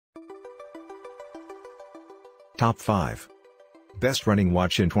Top 5. Best running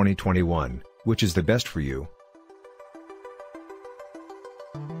watch in 2021, which is the best for you?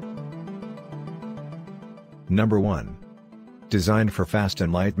 Number 1. Designed for fast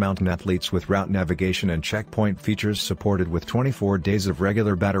and light mountain athletes with route navigation and checkpoint features supported with 24 days of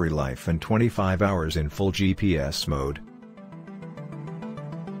regular battery life and 25 hours in full GPS mode.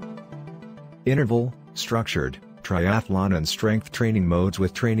 Interval, structured, triathlon and strength training modes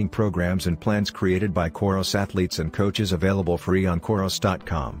with training programs and plans created by Coros athletes and coaches available free on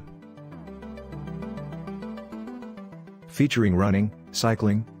Coros.com. Featuring running,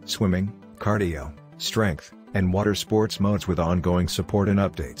 cycling, swimming, cardio, strength, and water sports modes with ongoing support and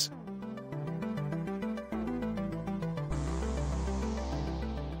updates.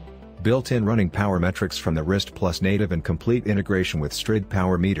 Built-in running power metrics from the wrist plus native and complete integration with Stryd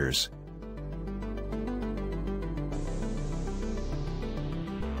power meters.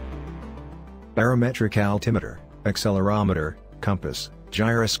 Barometric altimeter, accelerometer, compass,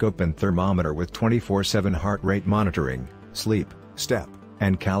 gyroscope and thermometer with 24/7 heart rate monitoring, sleep, step,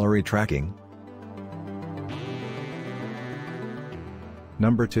 and calorie tracking.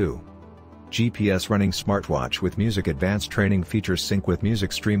 Number 2. GPS running smartwatch with music. Advanced training features sync with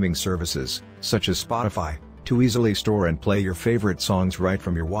music streaming services, such as Spotify, to easily store and play your favorite songs right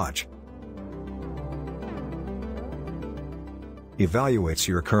from your watch. Evaluates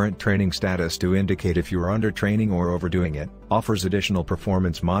your current training status to indicate if you are under-training or overdoing it, offers additional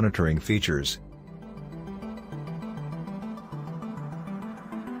performance monitoring features.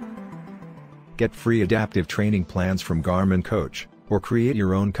 Get free adaptive training plans from Garmin Coach, or create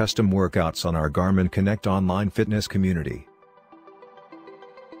your own custom workouts on our Garmin Connect online fitness community.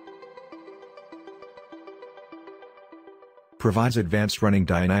 Provides advanced running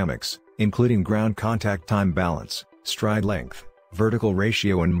dynamics, including ground contact time balance, stride length, vertical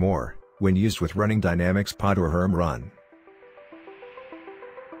ratio and more, when used with Running Dynamics Pod or Herm Run.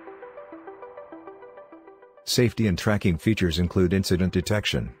 Safety and tracking features include incident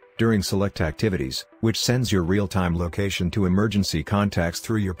detection during select activities, which sends your real-time location to emergency contacts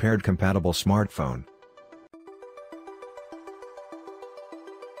through your paired compatible smartphone.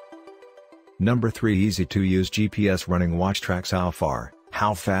 Number 3. Easy-to-use GPS running watch tracks how far,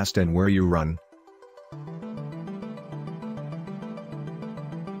 how fast and where you run.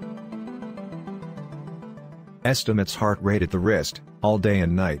 Estimates heart rate at the wrist, all day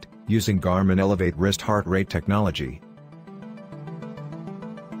and night, using Garmin Elevate wrist heart rate technology.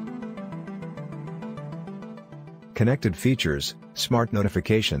 Connected features, smart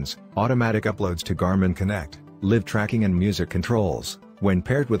notifications, automatic uploads to Garmin Connect, live tracking and music controls, when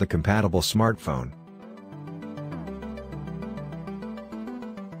paired with a compatible smartphone.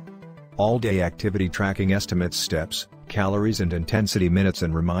 All-day activity tracking estimates steps, calories and intensity minutes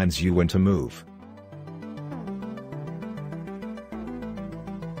and reminds you when to move.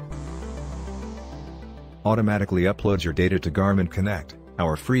 Automatically uploads your data to Garmin Connect,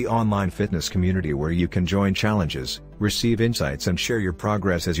 our free online fitness community where you can join challenges, receive insights and share your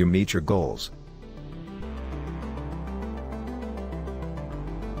progress as you meet your goals.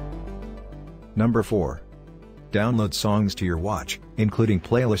 Number 4. Download songs to your watch, including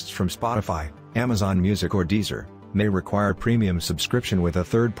playlists from Spotify, Amazon Music or Deezer, may require premium subscription with a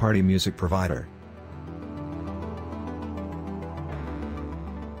third-party music provider.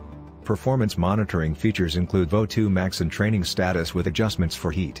 Performance monitoring features include VO2 max and training status with adjustments for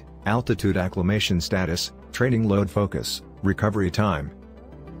heat, altitude acclimation status, training load focus, recovery time.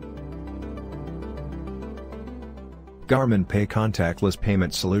 Garmin Pay contactless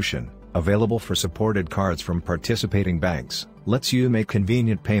payment solution, available for supported cards from participating banks, lets you make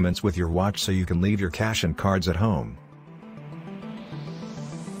convenient payments with your watch so you can leave your cash and cards at home.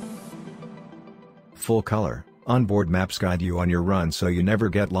 Full color, onboard maps guide you on your run so you never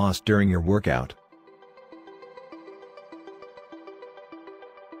get lost during your workout.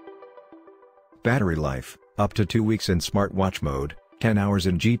 Battery life, up to 2 weeks in smartwatch mode, 10 hours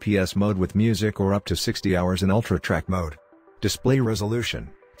in GPS mode with music or up to 60 hours in ultra track mode. Display resolution,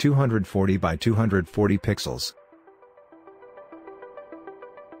 240 by 240 pixels.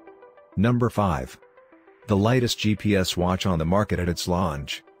 Number 5. The lightest GPS watch on the market at its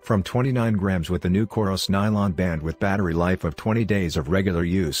launch, from 29 grams with the new Coros nylon band with battery life of 20 days of regular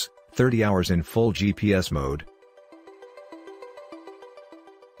use, 30 hours in full GPS mode.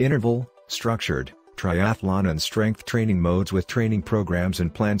 Interval, structured, triathlon and strength training modes with training programs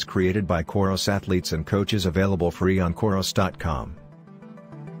and plans created by Coros athletes and coaches available free on Coros.com.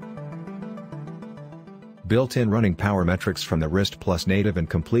 Built-in running power metrics from the wrist plus native and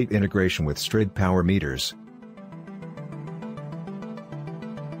complete integration with Stryd power meters.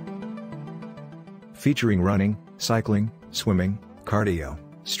 featuring running, cycling, swimming, cardio,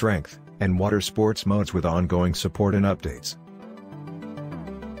 strength, and water sports modes with ongoing support and updates.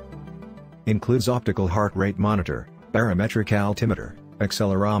 Includes optical heart rate monitor, barometric altimeter,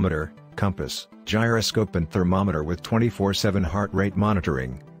 accelerometer, compass, gyroscope and thermometer with 24/7 heart rate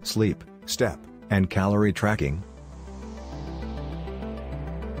monitoring, sleep, step, and calorie tracking,